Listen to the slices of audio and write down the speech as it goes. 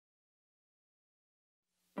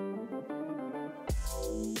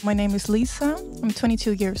My name is Lisa. I'm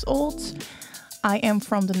 22 years old. I am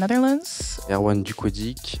from the Netherlands. Erwan du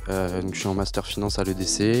Codic, donc je suis en master finance à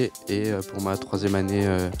l'EDC et pour ma 3e année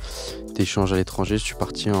d'échange à l'étranger, je suis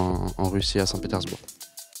parti en Russie à Saint-Pétersbourg.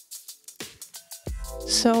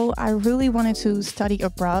 So I really wanted to study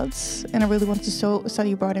abroad, and I really wanted to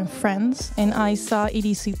study abroad in France. And I saw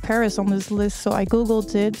EDC Paris on this list, so I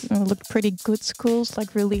googled it, and it looked pretty good schools,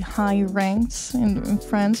 like really high ranked in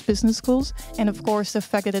France, business schools. And of course, the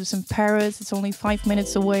fact that it's in Paris, it's only 5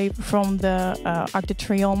 minutes away from the Arc de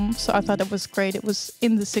Triomphe. So I thought that was great. It was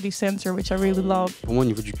in the city center, which I really love. Pour moi, au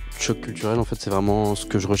niveau du choc culturel, en fait, c'est vraiment ce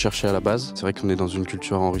que je recherchais à la base. C'est vrai qu'on est dans une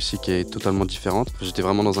culture en Russie qui est totalement différente. J'étais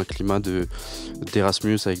vraiment dans un climat d'Erasmus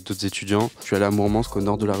avec d'autres étudiants. Je suis allé à Mourmansk au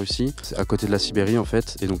nord de la Russie, c'est à côté de la Sibérie en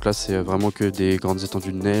fait, et donc là c'est vraiment que des grandes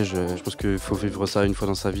étendues de neige. Je pense qu'il faut vivre ça une fois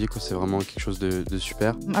dans sa vie, quoi. C'est vraiment quelque chose de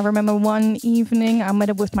super. I remember one evening I met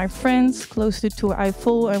up with my friends close to Tour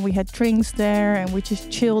Eiffel, and we had drinks there and we just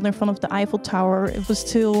chilled in front of the Eiffel Tower. It was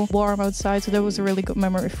still warm outside, so that was a really good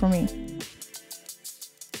memory for me.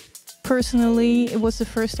 Personally, it was the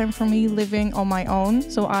first time for me living on my own,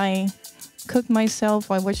 so I cooked myself,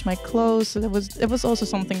 I washed my clothes, so it was also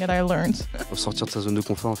something that I learned. Sortir de sa zone de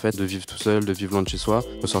confort en fait, de vivre tout seul, de vivre loin de chez soi,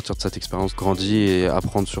 sortir de cette expérience, grandir et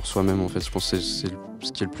apprendre sur soi-même en fait, je pense que c'est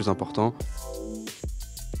ce qui est le plus important.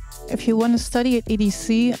 If you want to study at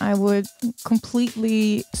EDC, I would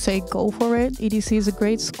completely say go for it. EDC is a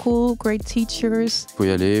great school, great teachers. Il faut y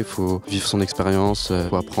aller, il faut vivre son expérience, il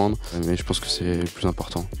faut apprendre, mais je pense que c'est le plus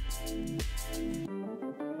important.